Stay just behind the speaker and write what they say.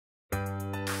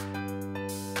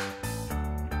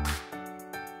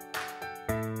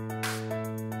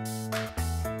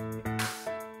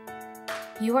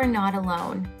You are not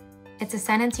alone. It's a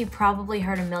sentence you've probably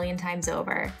heard a million times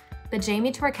over, but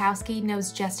Jamie Tworkowski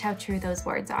knows just how true those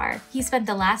words are. He spent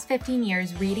the last 15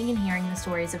 years reading and hearing the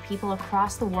stories of people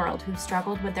across the world who've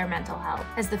struggled with their mental health.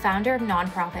 As the founder of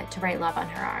nonprofit To Write Love on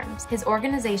Her Arms, his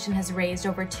organization has raised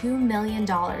over $2 million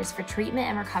for treatment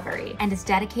and recovery and is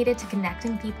dedicated to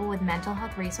connecting people with mental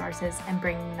health resources and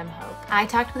bringing them hope. I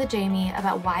talked with Jamie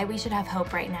about why we should have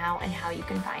hope right now and how you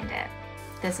can find it.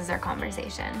 This is our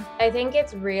conversation. I think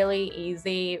it's really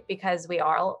easy because we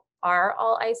are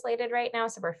all isolated right now.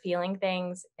 So we're feeling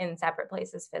things in separate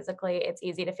places physically. It's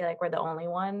easy to feel like we're the only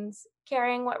ones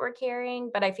carrying what we're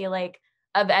carrying. But I feel like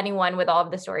of anyone with all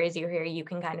of the stories you hear, you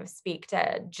can kind of speak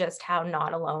to just how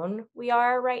not alone we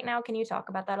are right now. Can you talk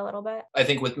about that a little bit? I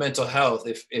think with mental health,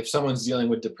 if someone's dealing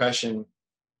with depression,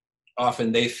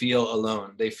 often they feel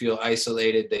alone. They feel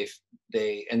isolated.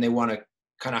 They want to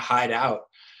kind of hide out.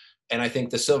 And I think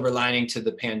the silver lining to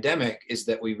the pandemic is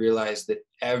that we realize that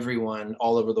everyone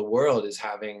all over the world is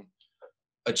having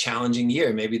a challenging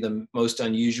year, maybe the most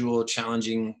unusual,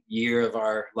 challenging year of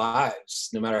our lives,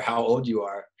 no matter how old you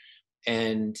are.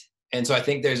 And so I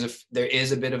think there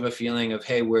is a bit of a feeling of,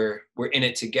 hey, we're in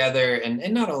it together.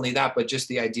 And not only that, but just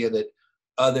the idea that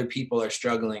other people are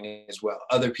struggling as well.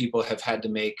 Other people have had to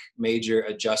make major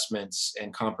adjustments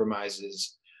and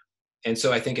compromises. And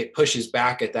so I think it pushes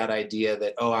back at that idea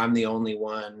that, oh, I'm the only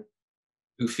one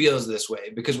who feels this way.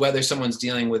 Because whether someone's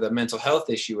dealing with a mental health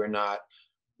issue or not,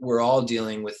 we're all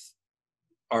dealing with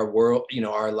our world,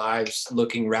 our lives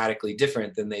looking radically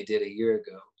different than they did a year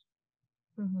ago.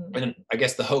 Mm-hmm. And I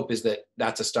guess the hope is that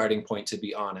that's a starting point to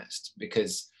be honest,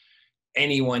 because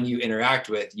anyone you interact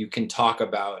with, you can talk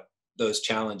about those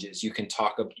challenges. You can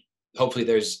hopefully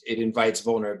it invites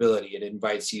vulnerability. It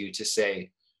invites you to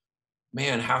say,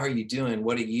 man, how are you doing?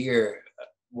 What a year.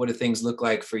 What do things look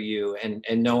like for you?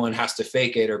 And no one has to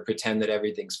fake it or pretend that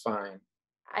everything's fine.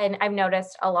 And I've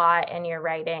noticed a lot in your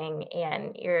writing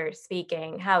and your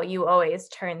speaking, how you always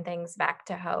turn things back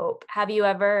to hope. Have you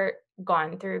ever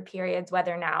gone through periods,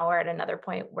 whether now or at another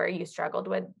point, where you struggled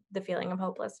with the feeling of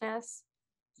hopelessness?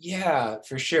 Yeah,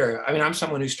 for sure. I mean, I'm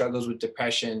someone who struggles with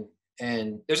depression,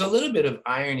 and there's a little bit of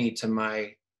irony to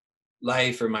my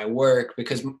life or my work,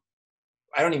 because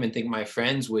I don't even think my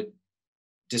friends would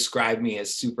describe me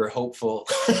as super hopeful.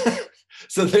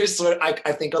 So there's I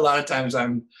think a lot of times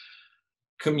I'm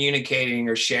communicating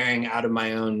or sharing out of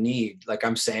my own need. Like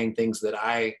I'm saying things that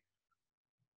I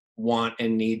want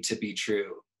and need to be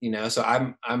true, So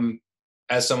I'm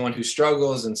as someone who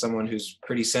struggles and someone who's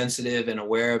pretty sensitive and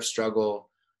aware of struggle,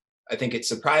 I think it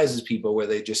surprises people where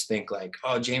they just think like,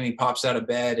 oh, Jamie pops out of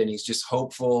bed and he's just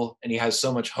hopeful and he has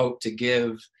so much hope to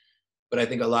give. But I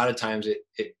think a lot of times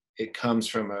it comes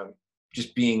from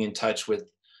just being in touch with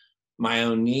my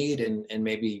own need and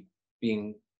maybe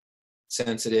being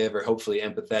sensitive or hopefully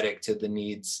empathetic to the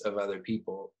needs of other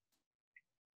people.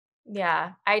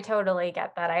 Yeah, I totally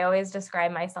get that. I always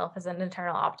describe myself as an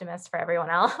eternal optimist for everyone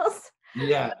else.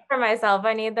 Yeah. For myself,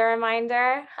 I need the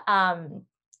reminder.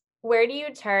 Where do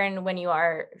you turn when you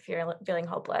are feeling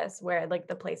hopeless? Where like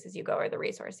the places you go or the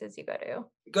resources you go to?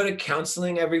 I go to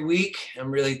counseling every week.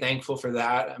 I'm really thankful for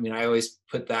that. I mean, I always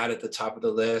put that at the top of the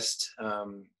list.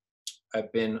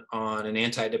 I've been on an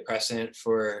antidepressant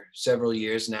for several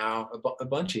years now, a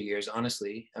bunch of years,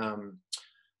 honestly.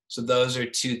 So those are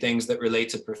two things that relate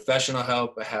to professional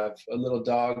help. I have a little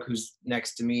dog who's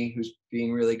next to me, who's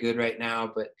being really good right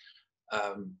now, but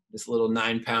this little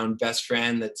 9-pound best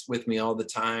friend that's with me all the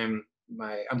time.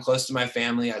 I'm close to my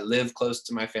family. I live close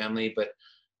to my family, but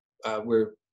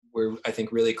we're I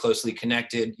think really closely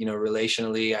connected,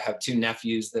 relationally. I have 2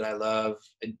 nephews that I love.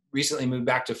 I recently moved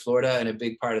back to Florida, and a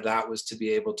big part of that was to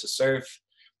be able to surf.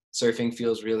 Surfing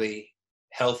feels really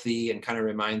healthy and kind of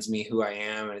reminds me who I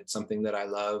am, and it's something that I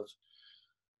love.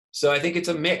 So I think it's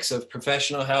a mix of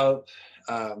professional help,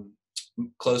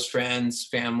 close friends,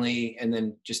 family, and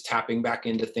then just tapping back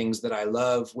into things that I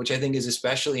love, which I think is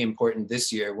especially important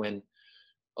this year when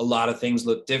a lot of things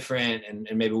look different and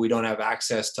maybe we don't have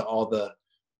access to all the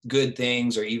good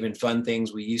things or even fun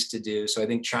things we used to do. So I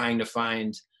think trying to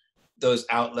find those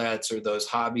outlets or those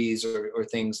hobbies or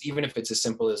things, even if it's as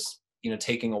simple as,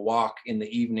 taking a walk in the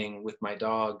evening with my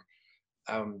dog,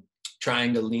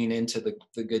 trying to lean into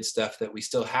the good stuff that we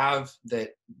still have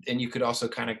and you could also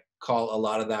kind of call a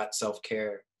lot of that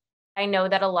self-care. I know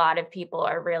that a lot of people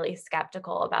are really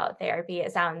skeptical about therapy.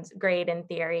 It sounds great in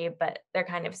theory, but they're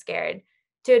kind of scared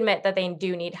to admit that they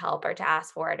do need help or to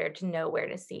ask for it or to know where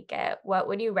to seek it. What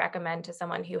would you recommend to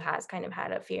someone who has kind of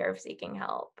had a fear of seeking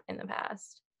help in the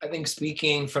past? I think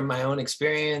speaking from my own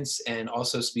experience and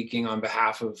also speaking on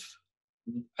behalf of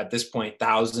at this point,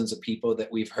 thousands of people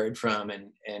that we've heard from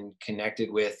and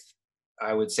connected with,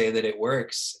 I would say that it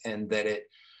works, and that it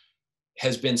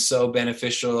has been so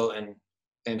beneficial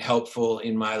and helpful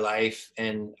in my life.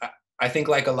 And I think,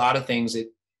 like a lot of things,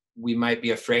 we might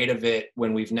be afraid of it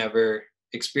when we've never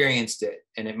experienced it.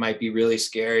 And it might be really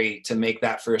scary to make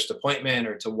that first appointment,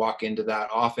 or to walk into that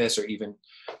office, or even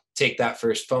take that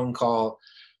first phone call.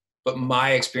 But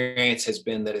my experience has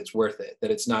been that it's worth it, that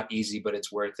it's not easy, but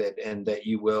it's worth it. And that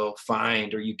you will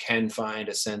find, or you can find,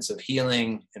 a sense of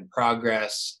healing and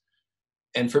progress.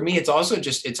 And for me, it's also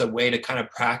just, it's a way to kind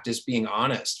of practice being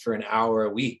honest for an hour a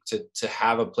week, to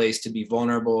have a place to be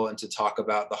vulnerable and to talk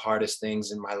about the hardest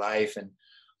things in my life. And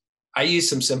I use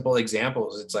some simple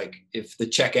examples. It's like, if the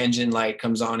check engine light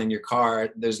comes on in your car,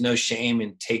 there's no shame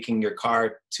in taking your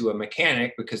car to a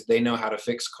mechanic, because they know how to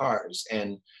fix cars.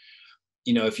 And,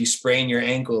 you know, if you sprain your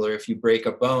ankle or if you break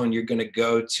a bone, you're going to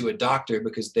go to a doctor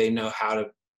because they know how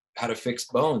to fix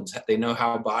bones. They know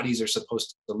how bodies are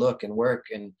supposed to look and work,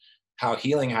 and how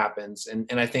healing happens.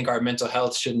 And I think our mental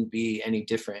health shouldn't be any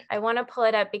different. I want to pull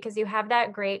it up because you have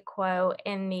that great quote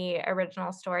in the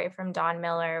original story from Don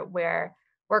Miller, where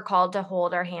we're called to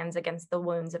hold our hands against the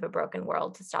wounds of a broken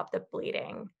world to stop the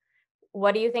bleeding.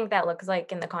 What do you think that looks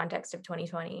like in the context of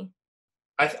 2020?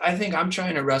 I think I'm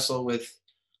trying to wrestle with,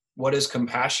 what does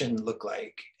compassion look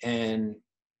like? And,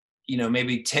 you know,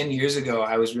 maybe 10 years ago,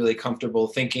 I was really comfortable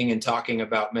thinking and talking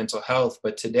about mental health.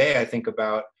 But today I think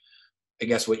about, I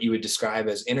guess, what you would describe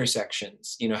as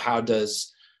intersections. You know, how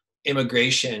does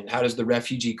immigration, how does the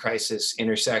refugee crisis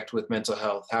intersect with mental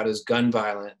health? How does gun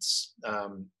violence,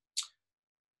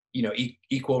 you know,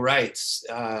 equal rights,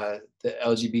 the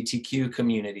LGBTQ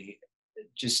community,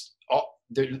 just all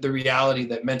the reality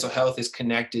that mental health is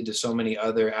connected to so many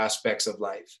other aspects of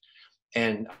life.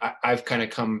 And I've kind of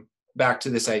come back to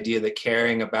this idea that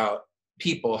caring about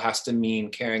people has to mean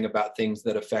caring about things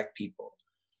that affect people.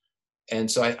 And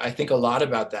so I think a lot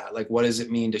about that. Like, what does it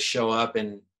mean to show up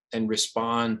and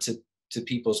respond to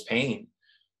people's pain?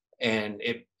 And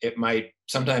it might,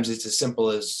 sometimes it's as simple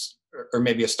as, or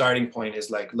maybe a starting point is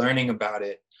like learning about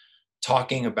it,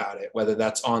 talking about it, whether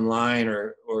that's online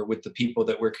or with the people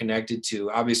that we're connected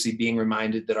to. Obviously, being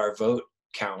reminded that our vote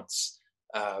counts.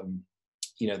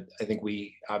 You know, I think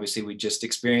we just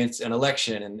experienced an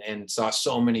election and saw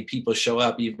so many people show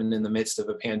up, even in the midst of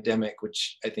a pandemic,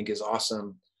 which I think is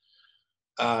awesome.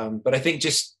 But I think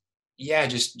just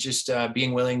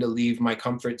being willing to leave my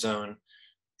comfort zone.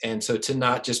 And so to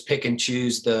not just pick and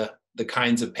choose the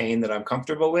kinds of pain that I'm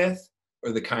comfortable with,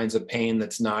 or the kinds of pain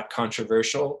that's not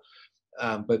controversial,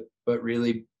 but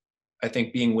really, I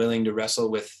think being willing to wrestle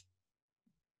with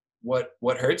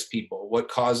what hurts people, what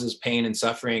causes pain and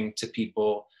suffering to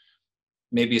people,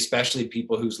 maybe especially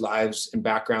people whose lives and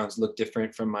backgrounds look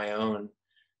different from my own,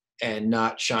 and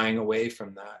not shying away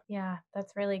from that. Yeah,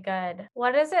 that's really good.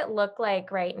 What does it look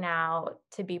like right now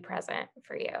to be present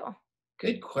for you?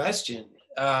 Good question.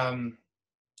 I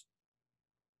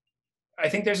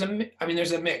think there's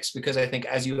a mix, because I think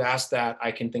as you ask that,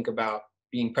 I can think about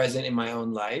being present in my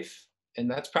own life, and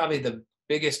that's probably the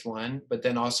biggest one. But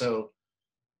then also,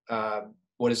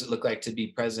 what does it look like to be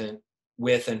present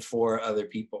with and for other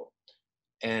people?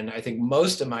 And I think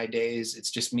most of my days,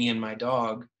 it's just me and my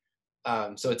dog.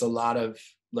 So it's a lot of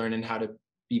learning how to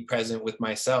be present with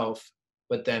myself,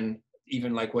 but then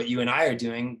even like what you and I are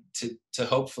doing to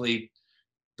hopefully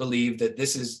believe that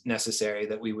this is necessary,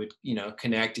 that we would, you know,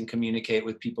 connect and communicate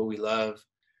with people we love.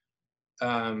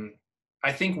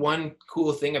 I think one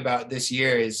cool thing about this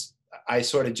year is, I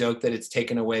sort of joke that it's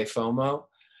taken away FOMO,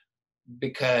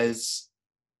 because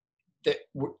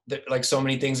like so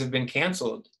many things have been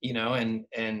canceled, you know, and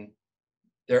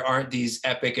there aren't these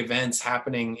epic events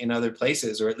happening in other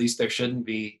places, or at least there shouldn't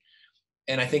be.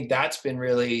 And I think that's been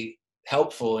really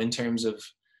helpful in terms of,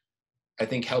 I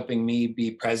think, helping me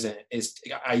be present. Is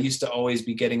I used to always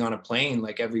be getting on a plane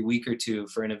like every week or two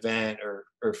for an event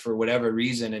or for whatever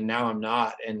reason, and now I'm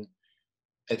not. And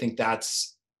I think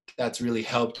that's really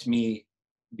helped me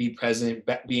be present,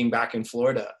 being back in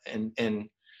Florida, and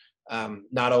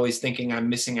not always thinking I'm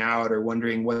missing out or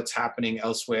wondering what's happening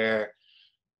elsewhere.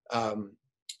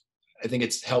 I think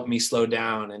it's helped me slow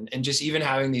down, and just even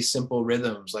having these simple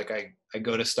rhythms. Like I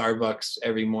go to Starbucks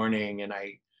every morning, and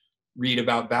I read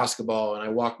about basketball, and I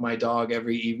walk my dog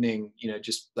every evening, you know,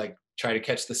 just like try to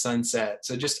catch the sunset.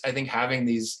 So just, I think having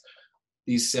these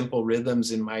simple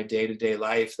rhythms in my day-to-day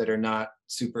life that are not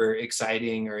super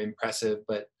exciting or impressive,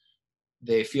 but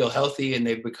they feel healthy, and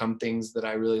they've become things that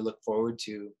I really look forward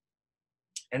to.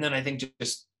 And then I think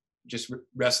just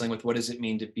wrestling with, what does it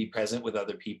mean to be present with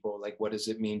other people? Like, what does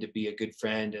it mean to be a good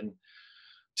friend? And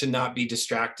to not be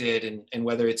distracted, and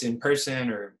whether it's in person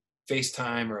or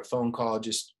FaceTime or a phone call,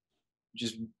 just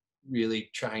really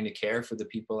trying to care for the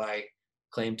people I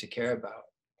claim to care about.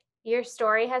 Your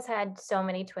story has had so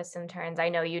many twists and turns. I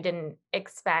know you didn't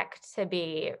expect to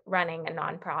be running a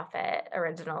nonprofit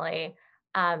originally,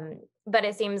 but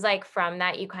it seems like from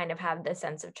that you kind of have this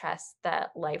sense of trust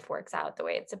that life works out the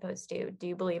way it's supposed to. Do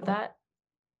you believe that?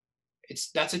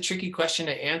 That's a tricky question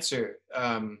to answer.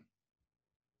 I'm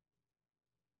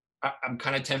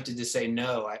kind of tempted to say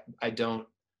no. I don't.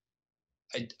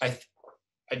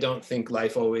 I don't think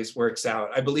life always works out.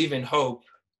 I believe in hope.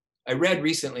 I read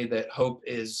recently that hope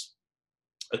is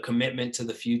a commitment to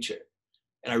the future,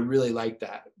 and I really like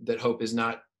that. That hope is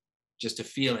not just a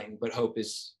feeling, but hope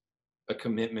is a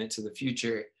commitment to the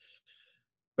future.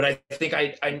 But I think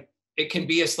it can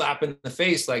be a slap in the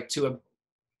face, like to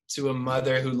a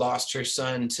mother who lost her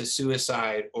son to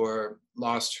suicide or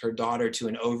lost her daughter to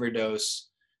an overdose.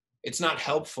 It's not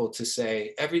helpful to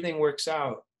say everything works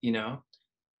out, you know.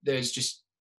 There's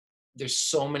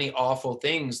so many awful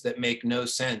things that make no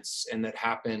sense and that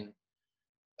happen,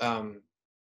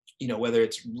 you know, whether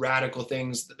it's radical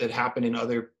things that happen in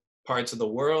other parts of the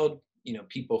world, you know,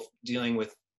 people dealing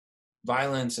with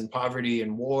violence and poverty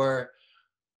and war,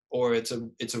 or it's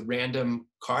a random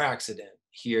car accident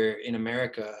here in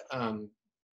America.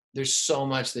 There's so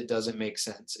much that doesn't make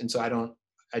sense. And so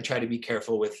I try to be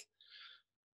careful with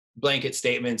blanket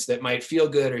statements that might feel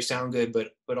good or sound good,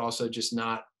 but also just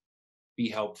not be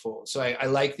helpful. So I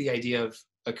like the idea of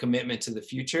a commitment to the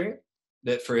future,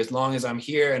 that for as long as I'm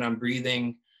here and I'm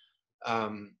breathing,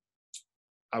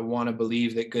 I want to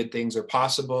believe that good things are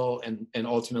possible and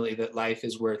ultimately that life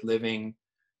is worth living.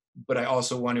 But I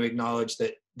also want to acknowledge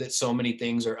that so many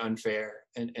things are unfair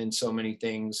and so many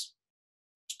things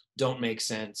don't make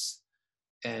sense.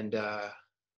 And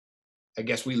I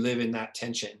guess we live in that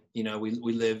tension. You know, we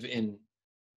live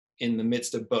in the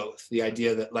midst of both. The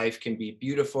idea that life can be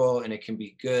beautiful and it can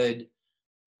be good,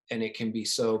 and it can be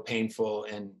so painful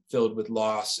and filled with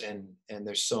loss, and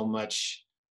there's so much,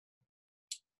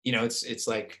 you know, it's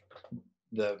like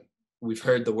we've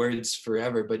heard the words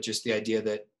forever, but just the idea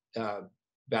that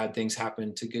bad things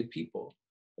happen to good people,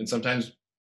 and sometimes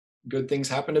good things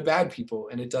happen to bad people,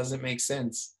 and it doesn't make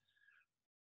sense.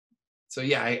 So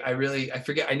yeah, I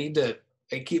forget,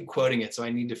 I keep quoting it, so I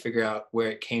need to figure out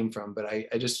where it came from, but I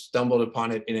just stumbled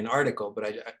upon it in an article, but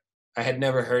I had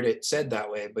never heard it said that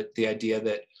way. But the idea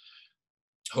that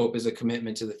hope is a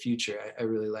commitment to the future, I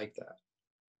really like that.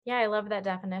 Yeah, I love that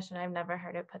definition. I've never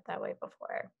heard it put that way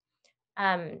before.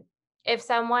 If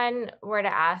someone were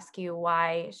to ask you,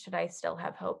 why should I still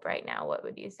have hope right now, what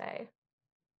would you say?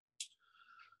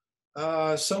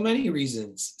 So many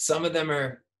reasons. Some of them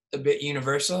are a bit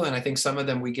universal, and I think some of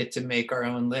them we get to make our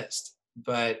own list.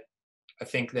 But I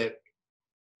think that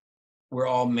we're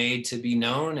all made to be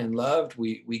known and loved.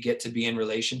 We get to be in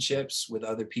relationships with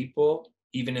other people,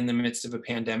 even in the midst of a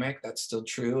pandemic. That's still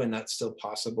true, and that's still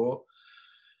possible.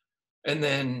 And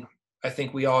then I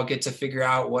think we all get to figure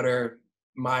out, what are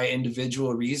my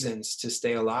individual reasons to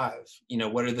stay alive? You know,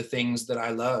 what are the things that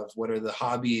I love? What are the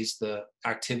hobbies, the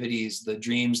activities, the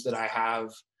dreams that I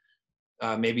have?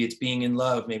 Maybe it's being in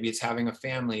love, maybe it's having a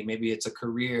family, maybe it's a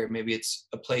career, maybe it's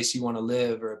a place you want to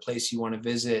live or a place you want to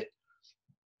visit.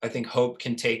 I think hope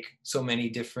can take so many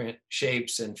different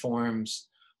shapes and forms.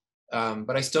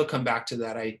 But I still come back to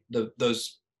that.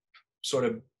 Those sort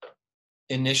of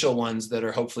initial ones that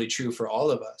are hopefully true for all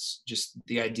of us. Just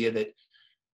the idea that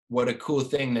what a cool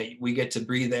thing that we get to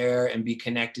breathe air and be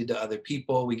connected to other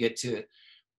people. We get to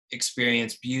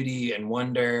experience beauty and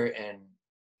wonder and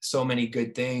so many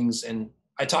good things. And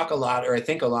I talk a lot, or I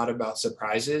think a lot about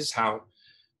surprises, how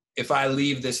if I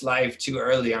leave this life too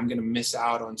early, I'm going to miss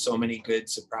out on so many good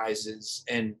surprises.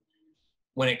 And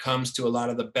when it comes to a lot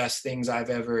of the best things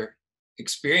I've ever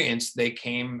experienced, they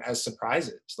came as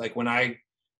surprises. Like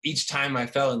each time I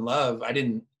fell in love, I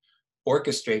didn't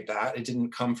orchestrate that. It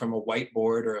didn't come from a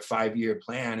whiteboard or a 5-year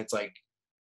plan. It's like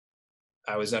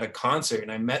I was at a concert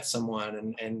and I met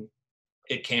someone and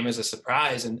it came as a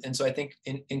surprise. And so I think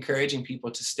encouraging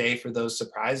people to stay for those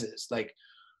surprises, like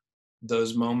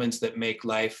those moments that make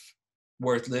life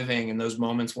worth living, and those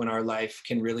moments when our life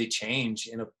can really change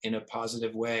in a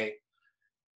positive way.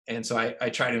 And so I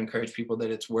try to encourage people that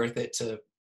it's worth it to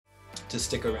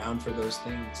stick around for those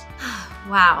things.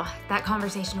 Wow, that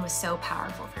conversation was so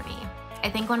powerful for me. I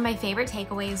think one of my favorite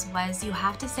takeaways was you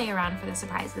have to stay around for the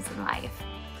surprises in life.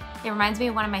 It reminds me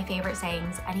of one of my favorite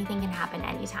sayings, anything can happen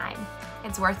anytime.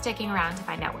 It's worth sticking around to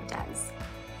find out what does.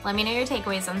 Let me know your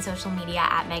takeaways on social media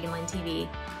at Meagan Lynn TV.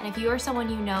 And if you or someone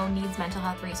you know needs mental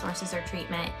health resources or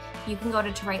treatment, you can go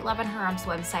to Write Love and Her Arms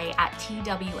website at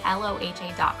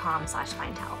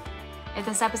TWLOHA.com/findhelp. If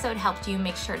this episode helped you,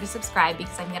 make sure to subscribe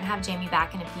because I'm going to have Jamie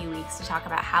back in a few weeks to talk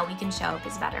about how we can show up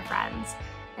as better friends.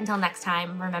 Until next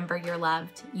time, remember you're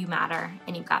loved, you matter,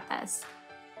 and you got this.